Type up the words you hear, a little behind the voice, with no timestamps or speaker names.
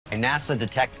and NASA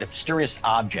detected a mysterious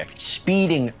object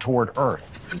speeding toward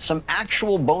Earth. And some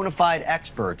actual bona fide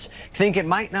experts think it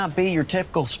might not be your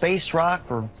typical space rock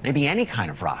or maybe any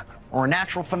kind of rock or a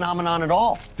natural phenomenon at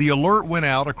all. The alert went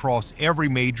out across every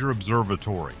major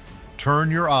observatory.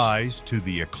 Turn your eyes to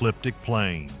the ecliptic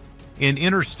plane. An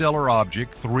interstellar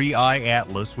object, 3I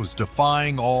Atlas, was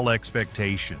defying all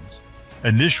expectations.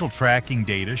 Initial tracking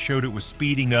data showed it was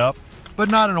speeding up, but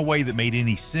not in a way that made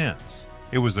any sense.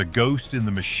 It was a ghost in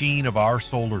the machine of our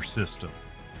solar system.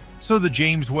 So the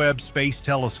James Webb Space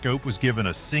Telescope was given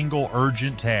a single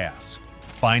urgent task: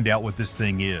 find out what this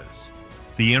thing is.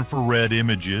 The infrared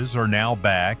images are now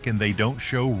back, and they don't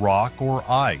show rock or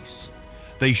ice.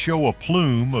 They show a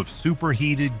plume of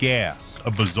superheated gas,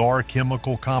 a bizarre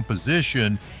chemical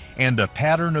composition, and a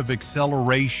pattern of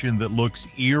acceleration that looks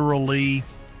eerily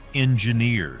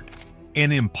engineered.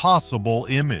 An impossible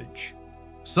image.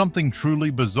 Something truly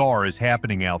bizarre is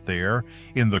happening out there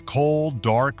in the cold,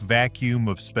 dark vacuum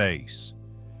of space.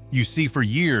 You see, for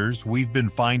years, we've been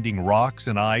finding rocks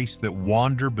and ice that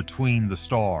wander between the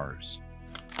stars.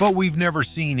 But we've never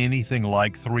seen anything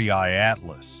like 3I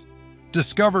Atlas.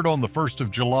 Discovered on the 1st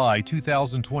of July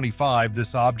 2025,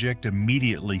 this object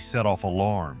immediately set off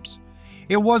alarms.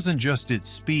 It wasn't just its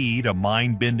speed, a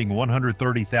mind-bending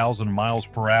 130,000 miles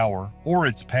per hour, or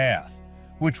its path,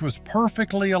 which was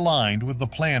perfectly aligned with the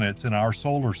planets in our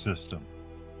solar system.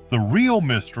 The real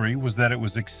mystery was that it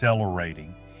was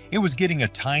accelerating. It was getting a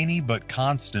tiny but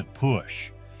constant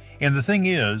push. And the thing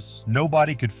is,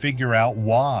 nobody could figure out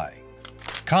why.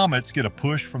 Comets get a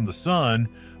push from the sun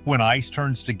when ice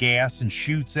turns to gas and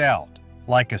shoots out,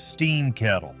 like a steam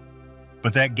kettle.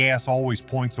 But that gas always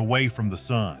points away from the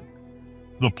sun.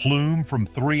 The plume from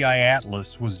 3I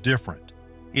Atlas was different.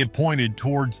 It pointed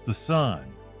towards the sun.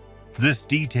 This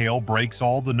detail breaks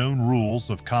all the known rules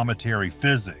of cometary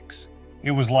physics.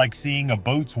 It was like seeing a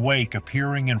boat's wake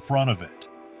appearing in front of it.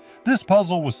 This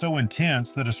puzzle was so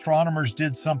intense that astronomers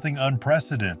did something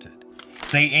unprecedented.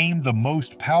 They aimed the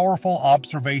most powerful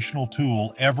observational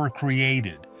tool ever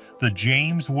created, the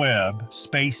James Webb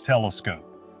Space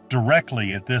Telescope,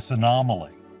 directly at this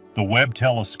anomaly. The Webb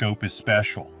telescope is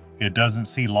special. It doesn't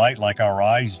see light like our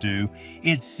eyes do.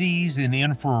 It sees in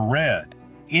infrared.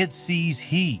 It sees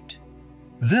heat.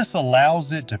 This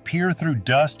allows it to peer through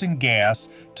dust and gas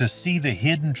to see the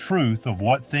hidden truth of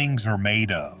what things are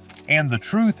made of. And the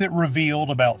truth it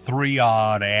revealed about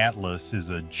 3I Atlas is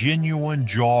a genuine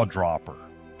jaw-dropper.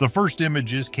 The first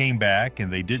images came back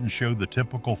and they didn't show the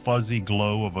typical fuzzy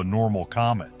glow of a normal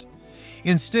comet.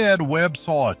 Instead, Webb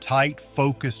saw a tight,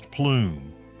 focused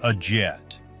plume, a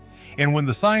jet. And when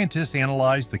the scientists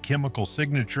analyzed the chemical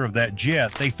signature of that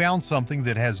jet, they found something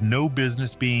that has no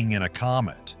business being in a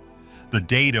comet. The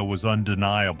data was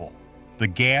undeniable. The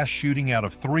gas shooting out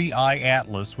of 3I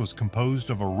Atlas was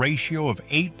composed of a ratio of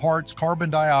 8 parts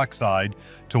carbon dioxide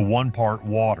to 1 part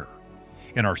water.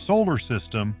 In our solar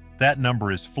system, that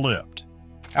number is flipped.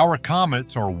 Our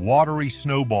comets are watery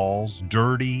snowballs,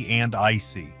 dirty and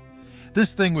icy.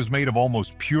 This thing was made of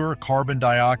almost pure carbon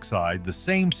dioxide, the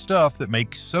same stuff that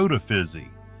makes soda fizzy.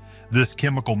 This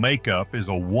chemical makeup is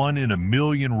a 1 in a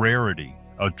million rarity,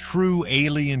 a true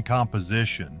alien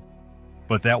composition.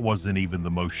 But that wasn't even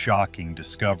the most shocking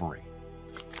discovery.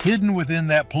 Hidden within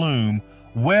that plume,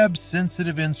 Webb's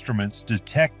sensitive instruments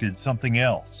detected something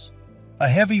else. A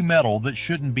heavy metal that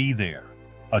shouldn't be there,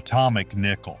 atomic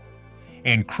nickel.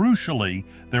 And crucially,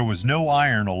 there was no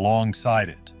iron alongside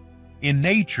it. In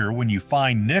nature, when you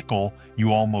find nickel,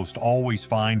 you almost always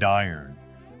find iron.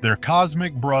 They're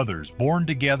cosmic brothers born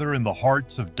together in the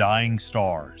hearts of dying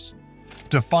stars.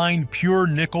 To find pure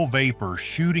nickel vapor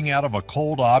shooting out of a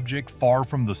cold object far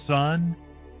from the sun?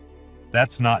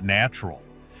 That's not natural.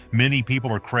 Many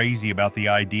people are crazy about the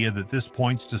idea that this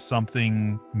points to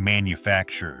something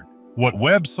manufactured. What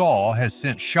Webb saw has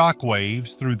sent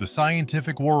shockwaves through the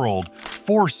scientific world,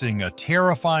 forcing a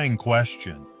terrifying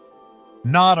question.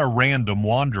 Not a random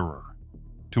wanderer.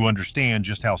 To understand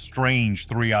just how strange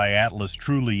 3I Atlas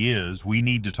truly is, we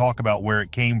need to talk about where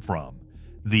it came from,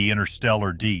 the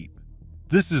interstellar deep.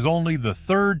 This is only the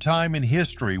third time in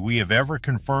history we have ever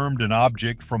confirmed an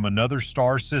object from another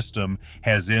star system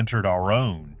has entered our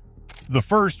own. The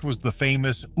first was the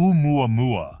famous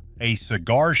Oumuamua, a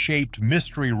cigar-shaped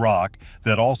mystery rock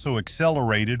that also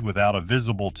accelerated without a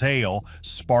visible tail,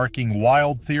 sparking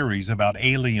wild theories about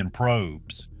alien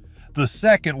probes. The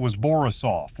second was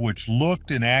Borisov, which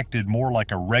looked and acted more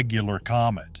like a regular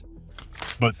comet.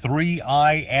 But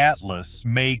 3I Atlas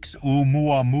makes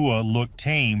Oumuamua look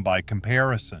tame by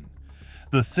comparison.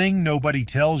 The thing nobody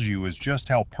tells you is just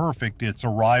how perfect its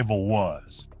arrival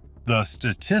was. The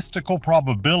statistical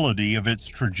probability of its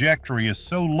trajectory is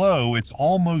so low it's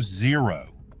almost zero.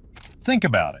 Think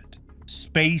about it.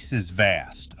 Space is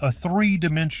vast, a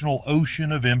three-dimensional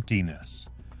ocean of emptiness.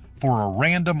 For a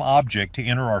random object to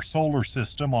enter our solar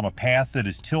system on a path that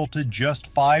is tilted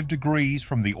just 5 degrees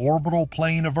from the orbital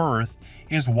plane of Earth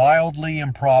is wildly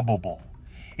improbable.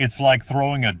 It's like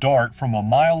throwing a dart from a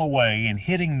mile away and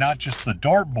hitting not just the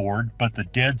dartboard, but the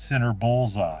dead center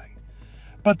bullseye.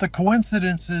 But the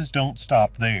coincidences don't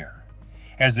stop there.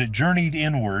 As it journeyed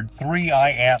inward,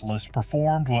 3i Atlas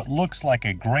performed what looks like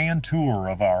a grand tour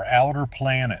of our outer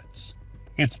planets.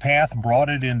 Its path brought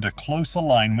it into close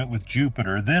alignment with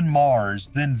Jupiter, then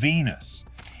Mars, then Venus.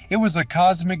 It was a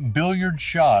cosmic billiard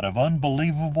shot of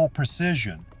unbelievable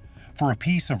precision. For a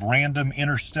piece of random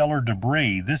interstellar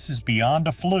debris, this is beyond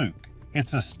a fluke.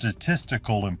 It's a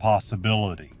statistical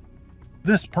impossibility.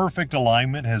 This perfect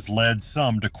alignment has led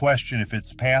some to question if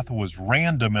its path was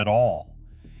random at all.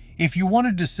 If you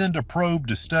wanted to send a probe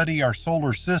to study our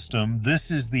solar system,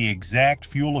 this is the exact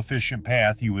fuel-efficient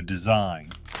path you would design.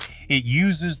 It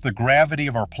uses the gravity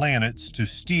of our planets to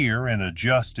steer and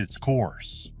adjust its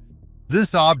course.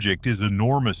 This object is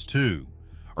enormous too.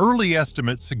 Early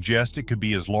estimates suggest it could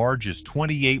be as large as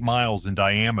 28 miles in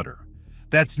diameter.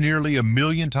 That's nearly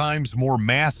 1,000,000 times more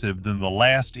massive than the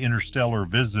last interstellar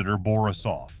visitor,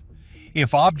 Borisov.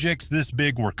 If objects this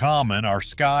big were common, our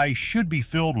sky should be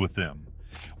filled with them.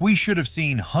 We should have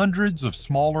seen hundreds of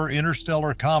smaller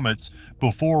interstellar comets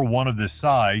before one of this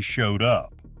size showed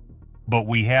up. But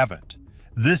we haven't.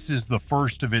 This is the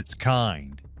first of its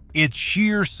kind. Its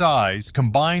sheer size,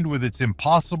 combined with its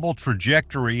impossible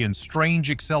trajectory and strange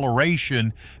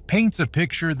acceleration, paints a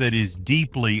picture that is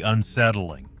deeply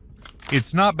unsettling.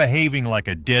 It's not behaving like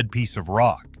a dead piece of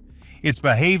rock. It's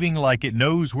behaving like it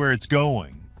knows where it's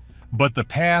going. But the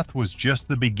path was just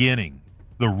the beginning.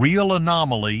 The real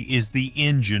anomaly is the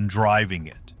engine driving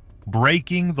it,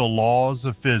 breaking the laws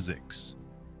of physics.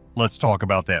 Let's talk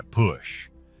about that push,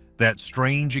 that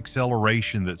strange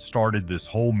acceleration that started this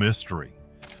whole mystery.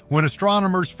 When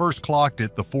astronomers first clocked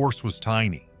it, the force was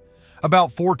tiny,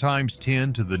 about 4 times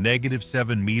 10 to the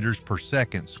 -7 meters per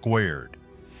second squared.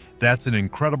 That's an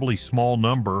incredibly small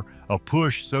number, a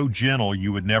push so gentle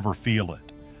you would never feel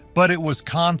it. But it was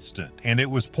constant, and it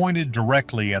was pointed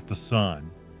directly at the sun.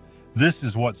 This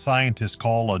is what scientists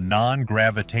call a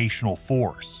non-gravitational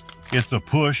force. It's a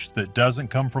push that doesn't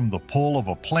come from the pull of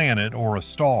a planet or a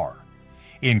star.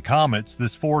 In comets,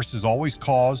 this force is always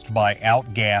caused by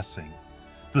outgassing.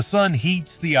 The sun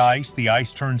heats the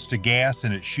ice turns to gas,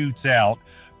 and it shoots out,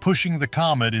 pushing the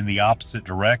comet in the opposite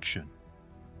direction.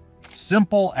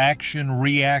 Simple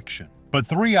action-reaction. But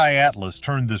 3i Atlas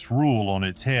turned this rule on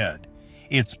its head.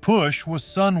 Its push was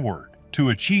sunward. To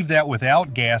achieve that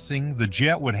without gassing, the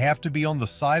jet would have to be on the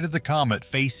side of the comet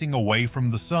facing away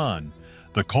from the sun,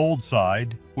 the cold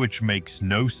side, which makes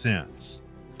no sense.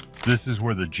 This is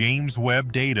where the James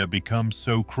Webb data becomes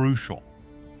so crucial.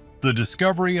 The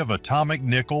discovery of atomic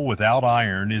nickel without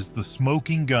iron is the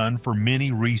smoking gun for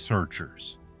many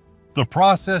researchers. The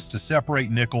process to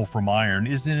separate nickel from iron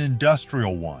is an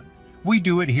industrial one. We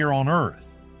do it here on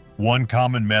Earth. One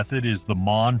common method is the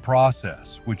MON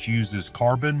process, which uses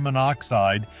carbon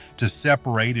monoxide to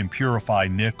separate and purify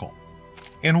nickel.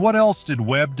 And what else did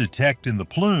Webb detect in the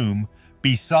plume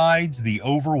besides the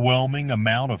overwhelming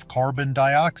amount of carbon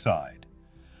dioxide?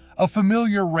 A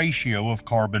familiar ratio of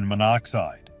carbon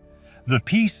monoxide. The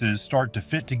pieces start to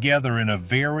fit together in a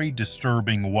very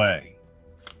disturbing way.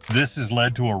 This has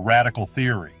led to a radical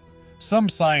theory. Some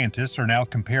scientists are now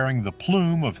comparing the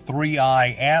plume of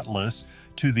 3i Atlas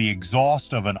to the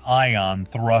exhaust of an ion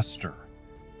thruster.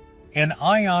 An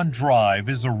ion drive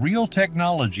is a real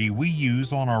technology we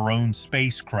use on our own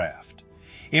spacecraft.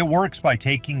 It works by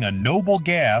taking a noble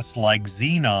gas like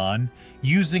xenon,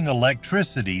 using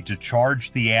electricity to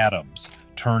charge the atoms,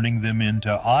 turning them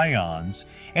into ions,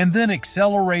 and then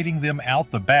accelerating them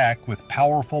out the back with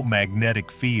powerful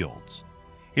magnetic fields.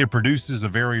 It produces a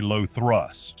very low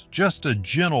thrust, just a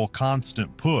gentle,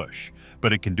 constant push,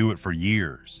 but it can do it for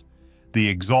years. The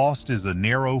exhaust is a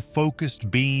narrow,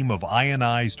 focused beam of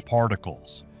ionized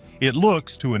particles. It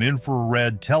looks to an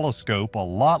infrared telescope a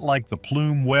lot like the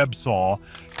plume Webb saw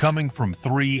coming from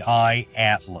 3i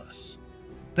Atlas.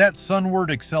 That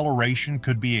sunward acceleration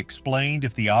could be explained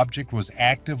if the object was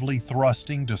actively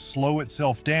thrusting to slow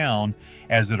itself down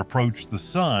as it approached the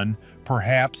sun,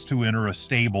 perhaps to enter a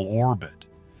stable orbit.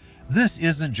 This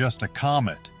isn't just a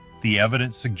comet. The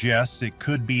evidence suggests it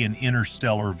could be an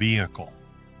interstellar vehicle.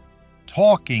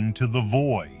 Talking to the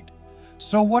void.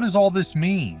 So what does all this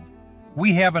mean?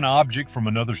 We have an object from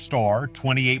another star,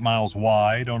 28 miles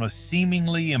wide, on a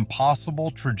seemingly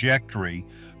impossible trajectory,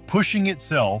 pushing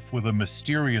itself with a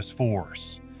mysterious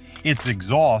force. Its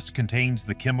exhaust contains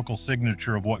the chemical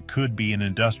signature of what could be an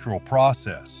industrial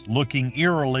process, looking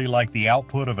eerily like the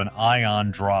output of an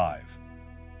ion drive.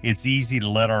 It's easy to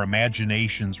let our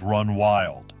imaginations run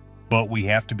wild, but we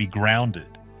have to be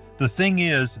grounded. The thing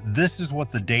is, this is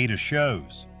what the data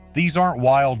shows. These aren't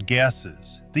wild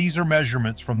guesses. These are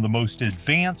measurements from the most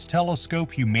advanced telescope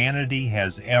humanity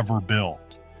has ever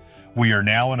built. We are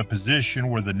now in a position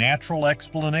where the natural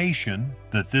explanation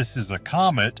that this is a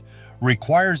comet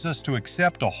requires us to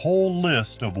accept a whole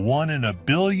list of 1 in a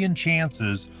billion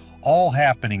chances all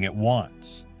happening at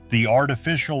once. The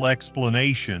artificial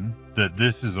explanation that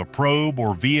this is a probe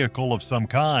or vehicle of some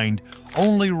kind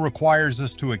only requires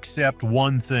us to accept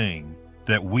one thing,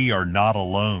 that we are not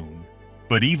alone.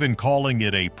 But even calling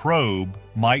it a probe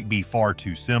might be far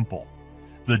too simple.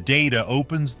 The data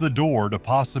opens the door to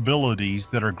possibilities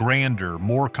that are grander,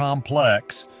 more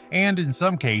complex, and in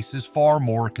some cases far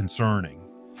more concerning.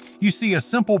 You see, a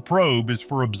simple probe is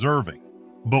for observing.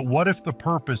 But what if the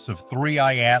purpose of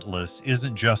 3I Atlas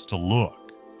isn't just to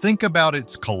look? Think about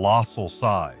its colossal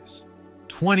size.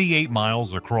 28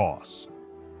 miles across.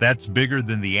 That's bigger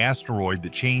than the asteroid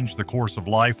that changed the course of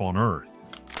life on Earth.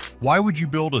 Why would you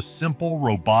build a simple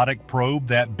robotic probe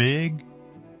that big?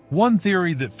 One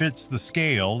theory that fits the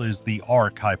scale is the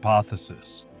ARC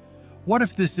hypothesis. What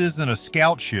if this isn't a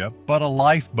scout ship, but a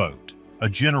lifeboat, a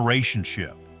generation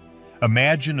ship?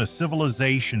 Imagine a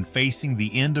civilization facing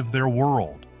the end of their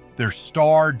world, their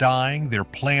star dying, their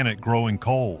planet growing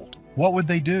cold. What would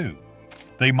they do?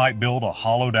 They might build a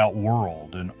hollowed-out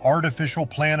world, an artificial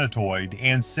planetoid,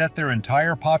 and set their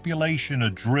entire population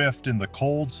adrift in the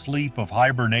cold sleep of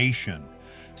hibernation,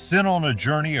 sent on a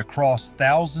journey across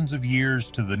thousands of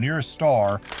years to the nearest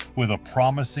star with a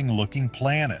promising-looking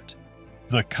planet.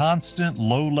 The constant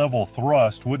low-level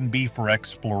thrust wouldn't be for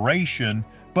exploration,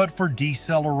 but for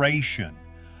deceleration,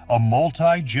 a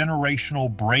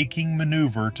multi-generational braking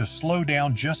maneuver to slow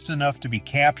down just enough to be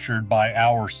captured by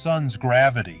our sun's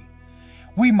gravity.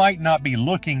 We might not be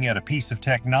looking at a piece of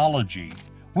technology.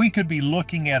 We could be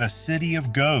looking at a city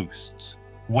of ghosts,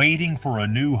 waiting for a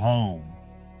new home.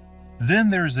 Then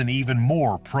there's an even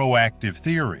more proactive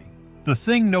theory. The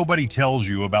thing nobody tells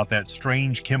you about that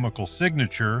strange chemical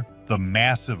signature, the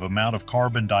massive amount of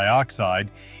carbon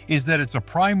dioxide, is that it's a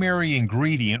primary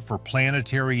ingredient for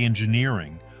planetary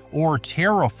engineering, or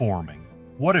terraforming.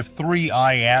 What if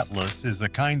 3I Atlas is a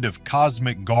kind of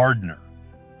cosmic gardener?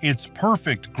 Its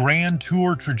perfect grand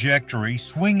tour trajectory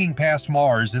swinging past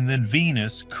Mars and then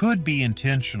Venus could be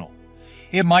intentional.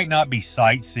 It might not be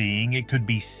sightseeing, it could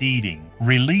be seeding,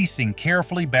 releasing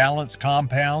carefully balanced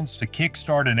compounds to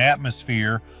kickstart an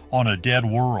atmosphere on a dead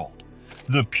world.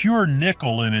 The pure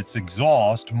nickel in its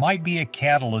exhaust might be a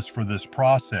catalyst for this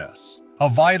process, a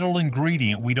vital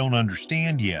ingredient we don't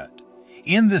understand yet.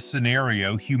 In this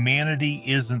scenario, humanity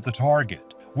isn't the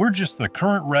target. We're just the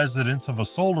current residents of a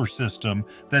solar system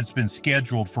that's been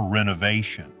scheduled for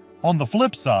renovation. On the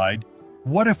flip side,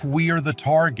 what if we are the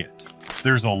target?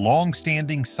 There's a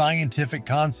long-standing scientific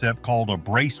concept called a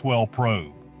Bracewell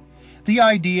probe. The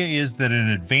idea is that an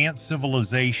advanced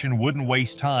civilization wouldn't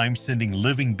waste time sending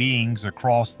living beings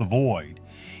across the void.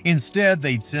 Instead,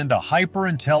 they'd send a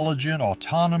hyper-intelligent,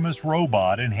 autonomous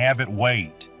robot and have it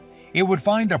wait. It would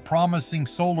find a promising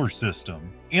solar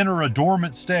system, enter a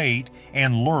dormant state,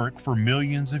 and lurk for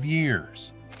millions of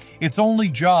years. Its only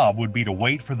job would be to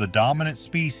wait for the dominant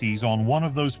species on one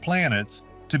of those planets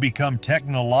to become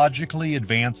technologically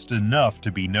advanced enough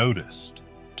to be noticed,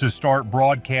 to start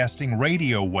broadcasting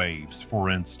radio waves, for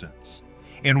instance.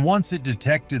 And once it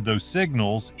detected those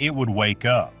signals, it would wake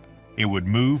up. It would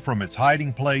move from its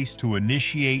hiding place to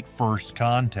initiate first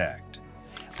contact.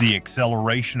 The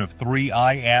acceleration of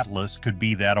 3I Atlas could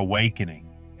be that awakening,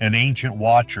 an ancient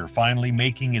watcher finally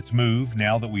making its move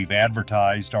now that we've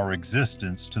advertised our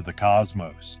existence to the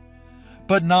cosmos.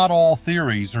 But not all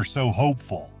theories are so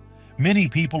hopeful. Many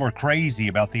people are crazy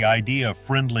about the idea of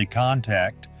friendly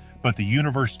contact, but the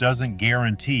universe doesn't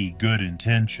guarantee good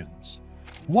intentions.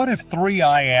 What if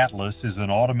 3I Atlas is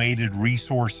an automated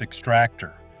resource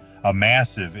extractor, a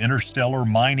massive interstellar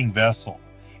mining vessel?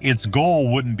 Its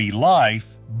goal wouldn't be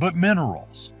life, but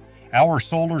minerals. Our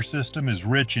solar system is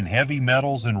rich in heavy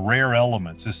metals and rare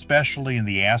elements, especially in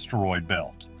the asteroid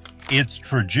belt. Its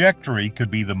trajectory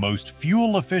could be the most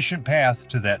fuel-efficient path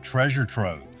to that treasure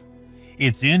trove.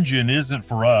 Its engine isn't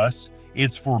for us,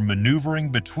 it's for maneuvering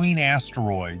between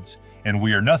asteroids, and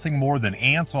we are nothing more than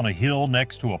ants on a hill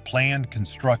next to a planned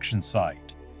construction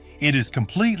site. It is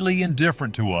completely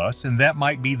indifferent to us, and that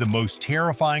might be the most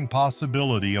terrifying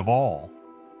possibility of all.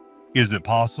 Is it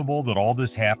possible that all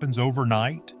this happens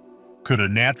overnight? Could a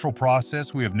natural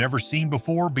process we have never seen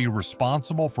before be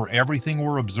responsible for everything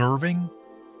we're observing?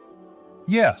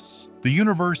 Yes, the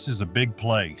universe is a big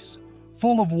place,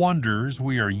 full of wonders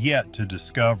we are yet to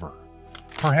discover.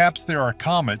 Perhaps there are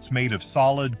comets made of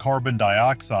solid carbon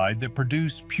dioxide that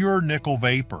produce pure nickel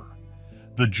vapor.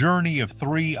 The journey of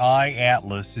 3I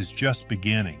Atlas is just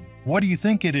beginning. What do you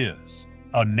think it is?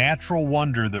 A natural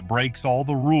wonder that breaks all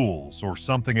the rules, or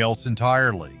something else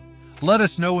entirely? Let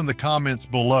us know in the comments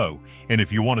below, and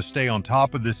if you want to stay on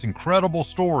top of this incredible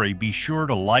story, be sure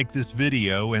to like this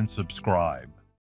video and subscribe.